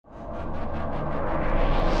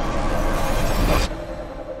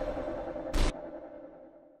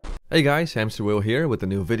Hey guys, Hamsterwheel here with a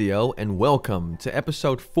new video, and welcome to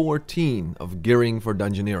episode 14 of Gearing for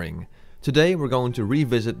Dungeoneering. Today we're going to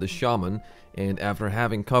revisit the Shaman, and after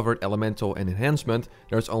having covered Elemental and Enhancement,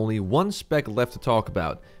 there's only one spec left to talk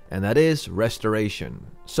about, and that is Restoration.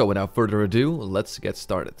 So without further ado, let's get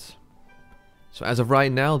started. So as of right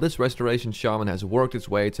now, this Restoration Shaman has worked its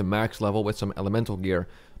way to max level with some Elemental gear,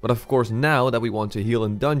 but of course now that we want to heal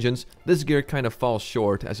in dungeons, this gear kind of falls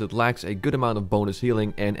short as it lacks a good amount of bonus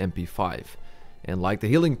healing and MP5. And like the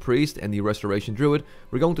Healing Priest and the Restoration Druid,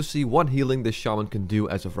 we're going to see what healing this Shaman can do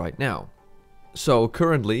as of right now. So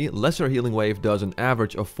currently, Lesser Healing Wave does an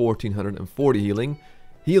average of 1440 healing,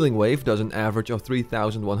 Healing Wave does an average of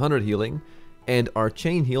 3100 healing, and our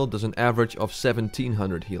Chain Heal does an average of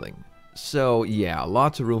 1700 healing. So yeah,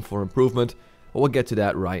 lots of room for improvement, but we'll get to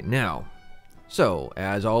that right now. So,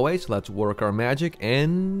 as always, let's work our magic,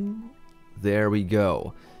 and there we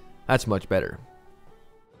go. That's much better.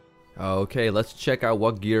 Okay, let's check out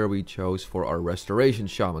what gear we chose for our Restoration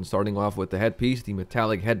Shaman, starting off with the headpiece, the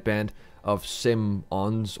metallic headband of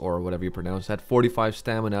Simons, or whatever you pronounce that. 45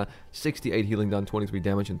 stamina, 68 healing done, 23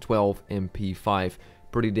 damage, and 12 MP5.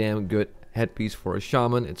 Pretty damn good headpiece for a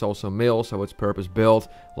Shaman. It's also male, so it's purpose built.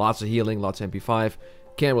 Lots of healing, lots of MP5.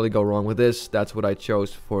 Can't really go wrong with this. That's what I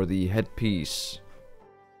chose for the headpiece.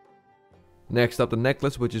 Next up, the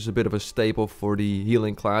necklace, which is a bit of a staple for the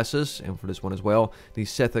healing classes, and for this one as well. The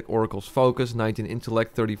Sethic Oracle's Focus, 19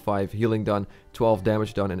 intellect, 35 healing done, 12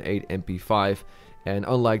 damage done, and 8 MP5. And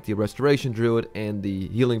unlike the Restoration Druid and the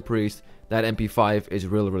Healing Priest, that MP5 is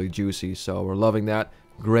really juicy, so we're loving that.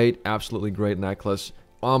 Great, absolutely great necklace.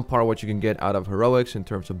 On par what you can get out of Heroics in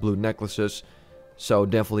terms of blue necklaces. So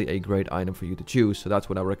definitely a great item for you to choose. So that's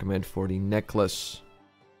what I recommend for the necklace.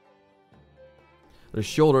 The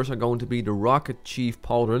shoulders are going to be the Rocket Chief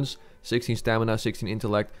Pauldrons. 16 stamina, 16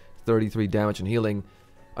 intellect, 33 damage and healing.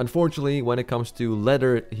 Unfortunately, when it comes to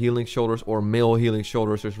leather healing shoulders or male healing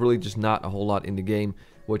shoulders, there's really just not a whole lot in the game.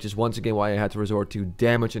 Which is once again why I had to resort to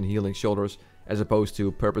damage and healing shoulders as opposed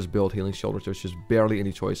to purpose-built healing shoulders. There's just barely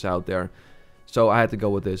any choice out there. So I had to go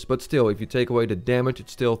with this. But still, if you take away the damage,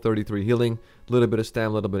 it's still 33 healing. A little bit of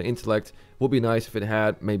stamina, a little bit of intellect. Would be nice if it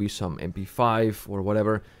had maybe some MP5 or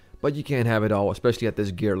whatever. But you can't have it all, especially at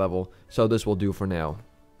this gear level. So this will do for now.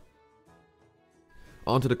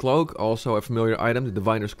 Onto the Cloak. Also a familiar item. The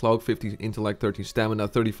Diviner's Cloak. 50 intellect, 13 stamina,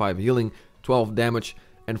 35 healing, 12 damage,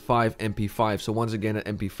 and 5 MP5. So once again,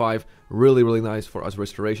 an MP5. Really nice for us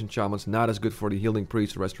Restoration Shamans. Not as good for the Healing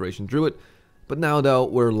Priest or Restoration Druid. But now though,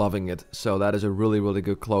 we're loving it. So that is a really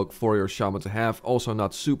good cloak for your Shaman to have. Also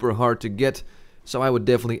not super hard to get. So I would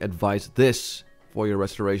definitely advise this for your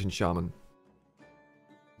Restoration Shaman.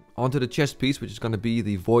 Onto the chest piece, which is going to be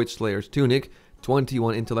the Void Slayer's Tunic.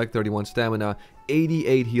 21 intellect, 31 stamina,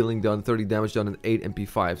 88 healing done, 30 damage done, and 8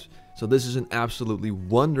 MP5s. So this is an absolutely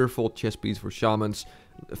wonderful chest piece for Shamans.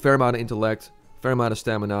 A fair amount of intellect, fair amount of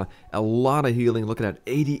stamina, a lot of healing. Look at that,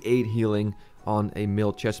 88 healing on a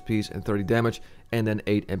male chest piece and 30 damage, and then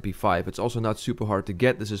 8 MP5. It's also not super hard to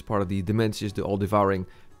get. This is part of the Dimensius, the all-devouring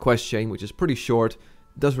quest chain, which is pretty short.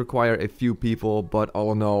 It does require a few people, but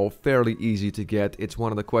all in all, fairly easy to get. It's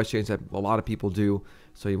one of the quest chains that a lot of people do,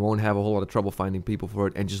 so you won't have a whole lot of trouble finding people for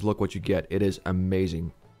it, and just look what you get. It is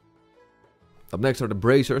amazing. Up next are the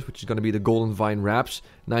Bracers, which is going to be the Golden Vine Wraps.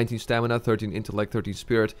 19 stamina, 13 intellect, 13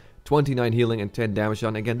 spirit, 29 healing, and 10 damage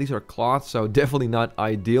done. Again, these are cloth, so definitely not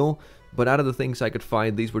ideal. But out of the things I could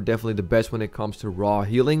find, these were definitely the best when it comes to raw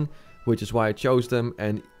healing, which is why I chose them.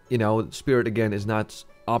 And, you know, Spirit, again, is not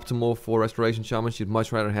optimal for Restoration Shamans. You'd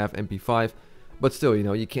much rather have MP5. But still, you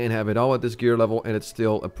know, you can't have it all at this gear level, and it's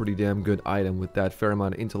still a pretty damn good item with that fair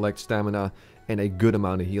amount of intellect, stamina, and a good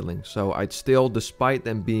amount of healing. So I'd still, despite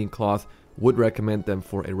them being cloth, would recommend them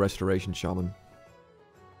for a Restoration Shaman.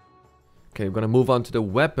 Okay, we're going to move on to the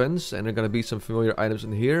weapons, and there are going to be some familiar items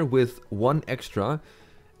in here with one extra.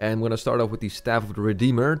 And we're going to start off with the Staff of the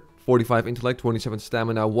Redeemer. 45 intellect, 27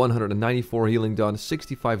 stamina, 194 healing done,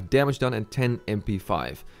 65 damage done, and 10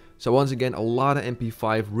 MP5. So once again, a lot of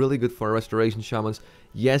MP5, really good for Restoration Shamans.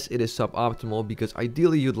 Yes, it is suboptimal because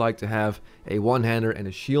ideally you'd like to have a one-hander and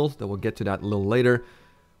a shield. That we'll get to that a little later.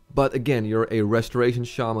 But again, you're a Restoration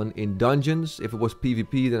Shaman in dungeons. If it was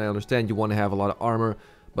PvP, then I understand you want to have a lot of armor.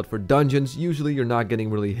 But for dungeons, usually you're not getting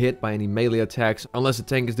really hit by any melee attacks unless the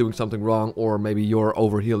tank is doing something wrong or maybe you're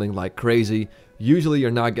overhealing like crazy. Usually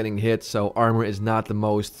you're not getting hit, so armor is not the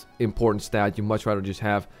most important stat. You much rather just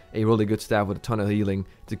have a really good staff with a ton of healing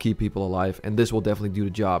to keep people alive, and this will definitely do the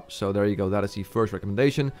job. So there you go, that is the first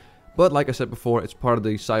recommendation. But like I said before, it's part of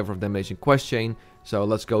the Cipher of Damnation quest chain, so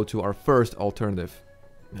let's go to our first alternative.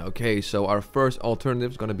 Okay, so our first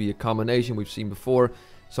alternative is going to be a combination we've seen before.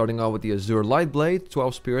 Starting off with the Azure Light Blade,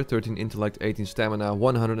 12 Spirit, 13 Intellect, 18 Stamina,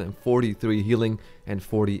 143 healing, and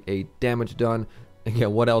 48 damage done.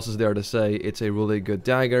 Again, what else is there to say? It's a really good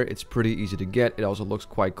dagger. It's pretty easy to get. It also looks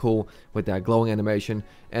quite cool with that glowing animation,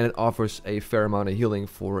 and it offers a fair amount of healing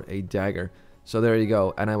for a dagger. So there you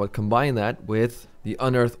go. And I would combine that with the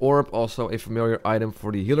Unearthed Orb, also a familiar item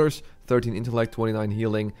for the healers. 13 Intellect, 29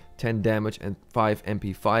 healing, 10 damage, and 5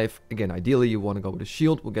 MP5. Again, ideally you want to go with a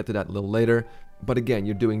shield. We'll get to that a little later. But again,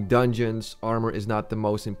 you're doing dungeons. Armor is not the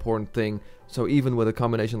most important thing. So even with a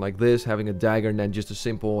combination like this, having a dagger and then just a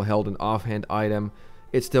simple held and offhand item,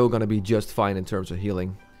 it's still going to be just fine in terms of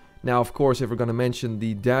healing. Now, of course, if we're going to mention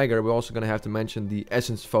the dagger, we're also going to have to mention the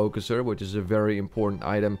Essence Focuser, which is a very important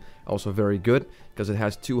item, also very good, because it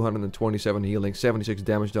has 227 healing, 76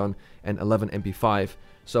 damage done, and 11 MP5.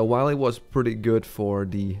 So while it was pretty good for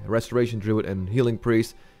the Restoration Druid and Healing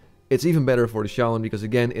Priest, it's even better for the Shaman, because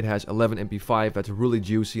again, it has 11 MP5, that's really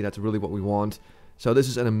juicy, that's really what we want. So this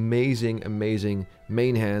is an amazing, amazing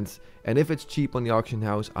main hand, and if it's cheap on the auction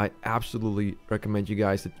house, I absolutely recommend you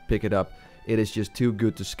guys to pick it up. It is just too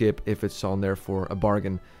good to skip if it's on there for a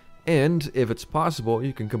bargain. And if it's possible,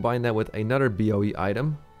 you can combine that with another BOE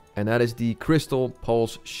item, and that is the Crystal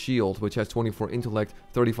Pulse Shield, which has 24 Intellect,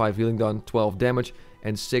 35 healing done, 12 damage,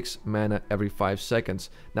 and 6 mana every 5 seconds.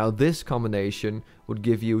 Now this combination would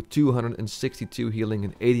give you 262 healing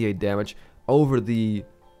and 88 damage over the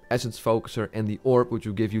Essence Focuser and the Orb, which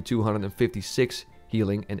will give you 256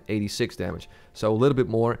 healing and 86 damage. So a little bit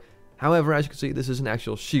more. However, as you can see, this is an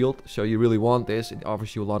actual shield, so you really want this. It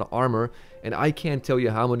offers you a lot of armor, and I can't tell you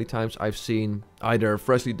how many times I've seen either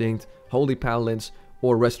Freshly Dinked, Holy Paladins,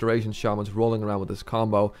 or Restoration Shamans rolling around with this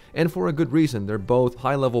combo, and for a good reason. They're both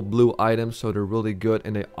high-level blue items, so they're really good,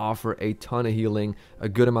 and they offer a ton of healing, a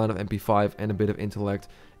good amount of MP5, and a bit of intellect.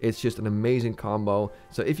 It's just an amazing combo,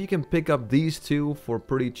 so if you can pick up these two for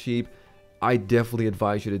pretty cheap, I definitely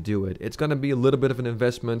advise you to do it. It's going to be a little bit of an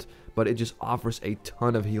investment, but it just offers a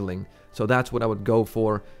ton of healing. So that's what I would go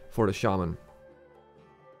for the Shaman.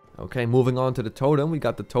 Okay, moving on to the Totem. We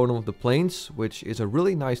got the Totem of the Plains, which is a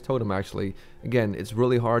really nice totem actually. Again, it's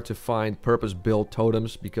really hard to find purpose-built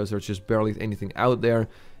totems because there's just barely anything out there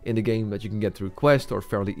in the game that you can get through quest or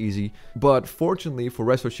fairly easy. But fortunately for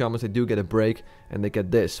Resto Shamans, they do get a break, and they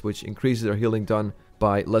get this, which increases their healing done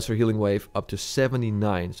by Lesser Healing Wave up to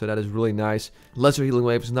 79. So that is really nice. Lesser Healing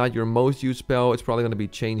Wave is not your most used spell. It's probably going to be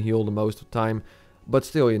Chain Heal the most of the time. But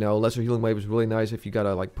still, you know, Lesser Healing Wave is really nice if you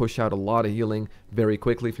gotta like push out a lot of healing very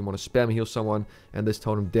quickly, if you want to spam heal someone, and this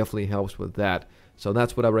totem definitely helps with that. So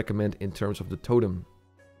that's what I recommend in terms of the totem.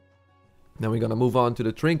 Now we're gonna move on to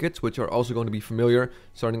the trinkets, which are also going to be familiar,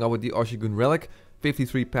 starting off with the Oshigun Relic.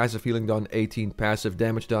 53 passive healing done, 18 passive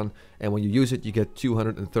damage done, and when you use it you get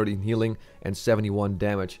 213 healing and 71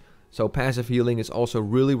 damage. So passive healing is also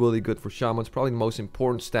really good for Shamans, probably the most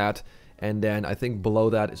important stat. And then I think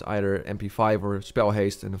below that is either MP5 or Spell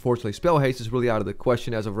Haste. And unfortunately, Spell Haste is really out of the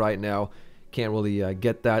question as of right now. Can't really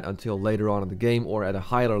get that until later on in the game or at a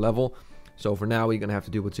higher level. So for now, we're going to have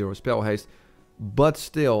to do with 0 Spell Haste. But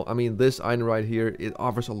still, I mean, this item right here, it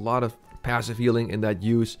offers a lot of passive healing in that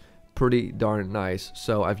use. Pretty darn nice.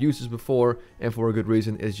 So I've used this before, and for a good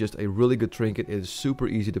reason. It's just a really good trinket. It is super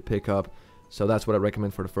easy to pick up. So that's what I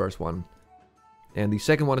recommend for the first one. And the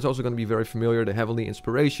second one is also going to be very familiar, the Heavenly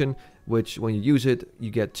Inspiration, which when you use it,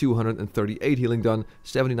 you get 238 healing done,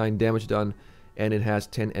 79 damage done, and it has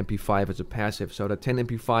 10 MP5 as a passive. So that 10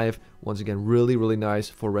 MP5, once again, really nice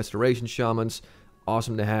for Restoration Shamans.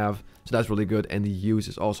 Awesome to have, so that's really good, and the use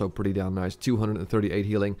is also pretty damn nice, 238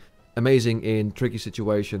 healing. Amazing in tricky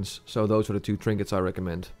situations, so those are the two trinkets I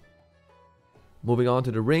recommend. Moving on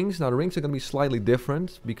to the rings. Now the rings are going to be slightly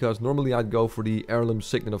different, because normally I'd go for the Heirloom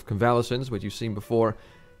Signet of Convalescence, which you've seen before.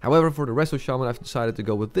 However, for the Resto Shaman, I've decided to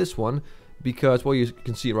go with this one, because, well, you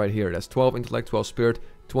can see right here, that's 12 Intellect, 12 Spirit,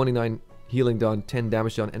 29 healing done, 10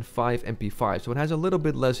 damage done, and 5 MP5. So it has a little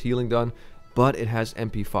bit less healing done, but it has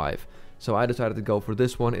MP5. So I decided to go for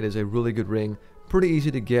this one. It is a really good ring, pretty easy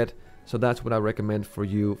to get, so that's what I recommend for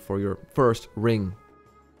you for your first ring.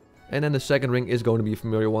 And then the second ring is going to be a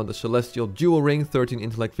familiar one, the Celestial Jewel Ring, 13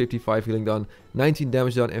 Intellect, 55 healing done, 19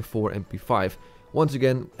 damage done, and 4 MP5. Once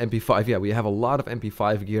again, MP5, yeah, we have a lot of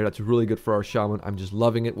MP5 gear, that's really good for our Shaman, I'm just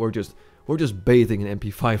loving it, we're just bathing in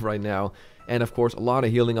MP5 right now. And of course, a lot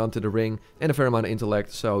of healing onto the ring, and a fair amount of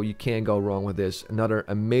intellect, so you can't go wrong with this. Another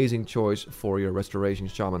amazing choice for your Restoration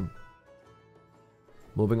Shaman.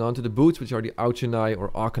 Moving on to the boots, which are the Auchenai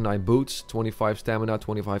or Auchenai boots. 25 stamina,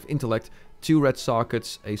 25 intellect, 2 red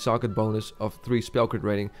sockets, a socket bonus of 3 spell crit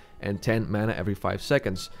rating, and 10 mana every 5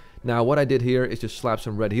 seconds. Now what I did here is just slap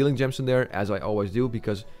some red healing gems in there, as I always do,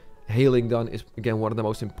 because Healing done is again one of the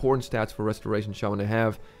most important stats for Restoration Shaman to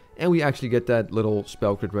have. And we actually get that little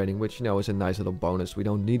spell crit rating, which, you know, is a nice little bonus. We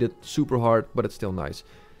don't need it super hard, but it's still nice.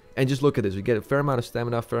 And just look at this. We get a fair amount of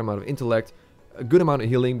stamina, a fair amount of intellect, a good amount of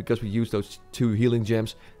healing because we use those 2 healing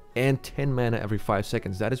gems, and 10 mana every 5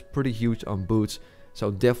 seconds. That is pretty huge on boots,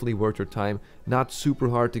 so definitely worth your time. Not super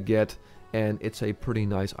hard to get, and it's a pretty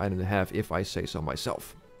nice item to have, if I say so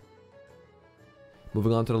myself.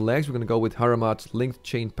 Moving on to the legs, we're going to go with Haramat's Linked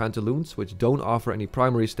Chain Pantaloons, which don't offer any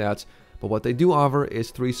primary stats, but what they do offer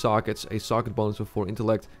is 3 sockets, a socket bonus of 4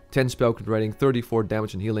 intellect, 10 spell crit rating, 34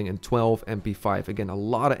 damage and healing, and 12 MP5. Again, a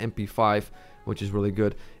lot of MP5, which is really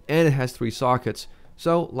good. And it has 3 sockets.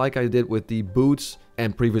 So, like I did with the boots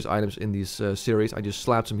and previous items in this series, I just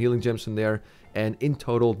slapped some healing gems in there. And in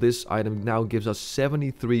total, this item now gives us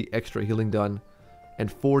 73 extra healing done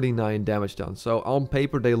and 49 damage done. So, on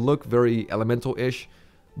paper, they look very elemental-ish.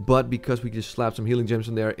 But because we just slapped some healing gems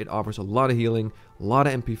in there, it offers a lot of healing, a lot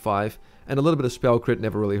of MP5, and a little bit of spell crit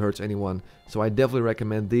never really hurts anyone. So I definitely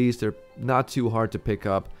recommend these. They're not too hard to pick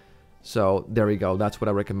up. So there we go. That's what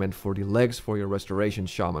I recommend for the legs for your Restoration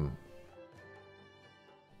Shaman.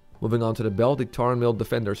 Moving on to the belt, the Tarnmill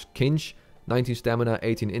Defender's Kinch. 19 stamina,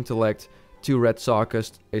 18 intellect, 2 red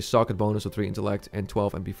sockets, a socket bonus of 3 intellect, and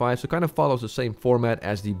 12 MP5. So it kind of follows the same format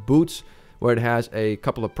as the boots, where it has a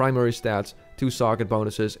couple of primary stats, 2 socket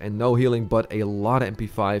bonuses, and no healing, but a lot of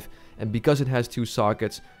MP5. And because it has 2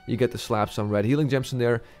 sockets, you get to slap some red healing gems in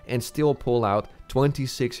there and still pull out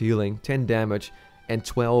 26 healing, 10 damage, and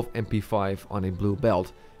 12 MP5 on a blue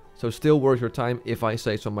belt. So still worth your time, if I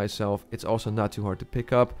say so myself. It's also not too hard to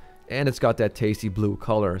pick up, and it's got that tasty blue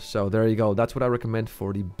color. So there you go, that's what I recommend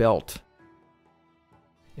for the belt.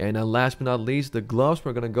 And then last but not least, the gloves.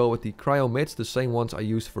 We're going to go with the Cryo Mitts, the same ones I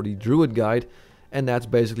used for the Druid Guide. And that's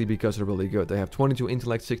basically because they're really good. They have 22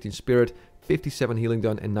 intellect, 16 spirit, 57 healing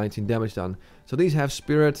done, and 19 damage done. So these have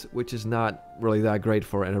spirit, which is not really that great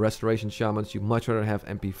for a Restoration Shaman. You much rather have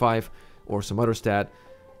MP5 or some other stat.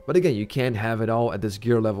 But again, you can't have it all at this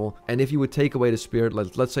gear level. And if you would take away the spirit,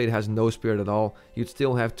 let's say it has no spirit at all, you'd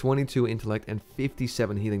still have 22 intellect and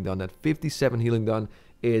 57 healing done. That 57 healing done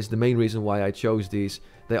is the main reason why I chose these.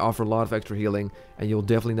 They offer a lot of extra healing, and you'll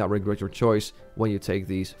definitely not regret your choice when you take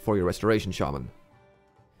these for your Restoration Shaman.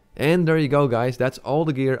 And there you go, guys. That's all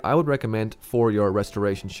the gear I would recommend for your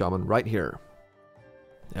Restoration Shaman right here.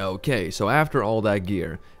 Okay, so after all that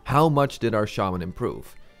gear, how much did our Shaman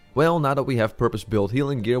improve? Well, now that we have purpose-built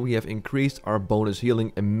healing gear, we have increased our bonus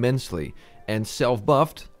healing immensely. And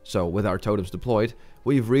self-buffed, so with our totems deployed,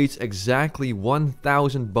 we've reached exactly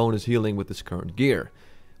 1000 bonus healing with this current gear.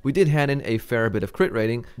 We did hand in a fair bit of crit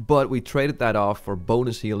rating, but we traded that off for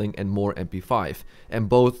bonus healing and more MP5. And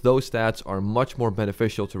both those stats are much more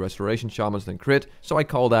beneficial to Restoration Shamans than crit, so I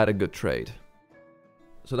call that a good trade.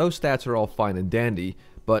 So those stats are all fine and dandy,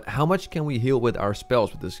 but how much can we heal with our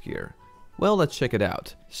spells with this gear? Well, let's check it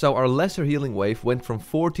out. So our lesser healing wave went from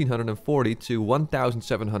 1440 to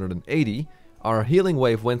 1780, our healing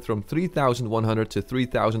wave went from 3100 to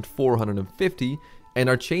 3450, and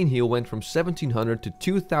our chain heal went from 1700 to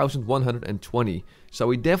 2120. So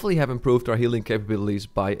we definitely have improved our healing capabilities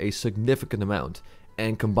by a significant amount.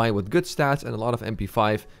 And combined with good stats and a lot of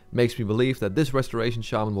MP5, makes me believe that this Restoration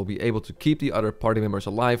Shaman will be able to keep the other party members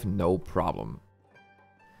alive no problem.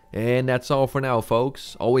 And that's all for now,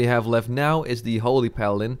 folks. All we have left now is the Holy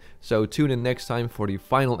Paladin, so tune in next time for the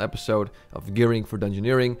final episode of Gearing for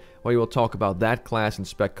Dungeoneering, where we will talk about that class and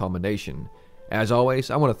spec combination. As always,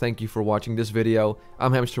 I want to thank you for watching this video.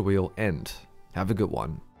 I'm Hamsterwheel, and have a good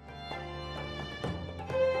one.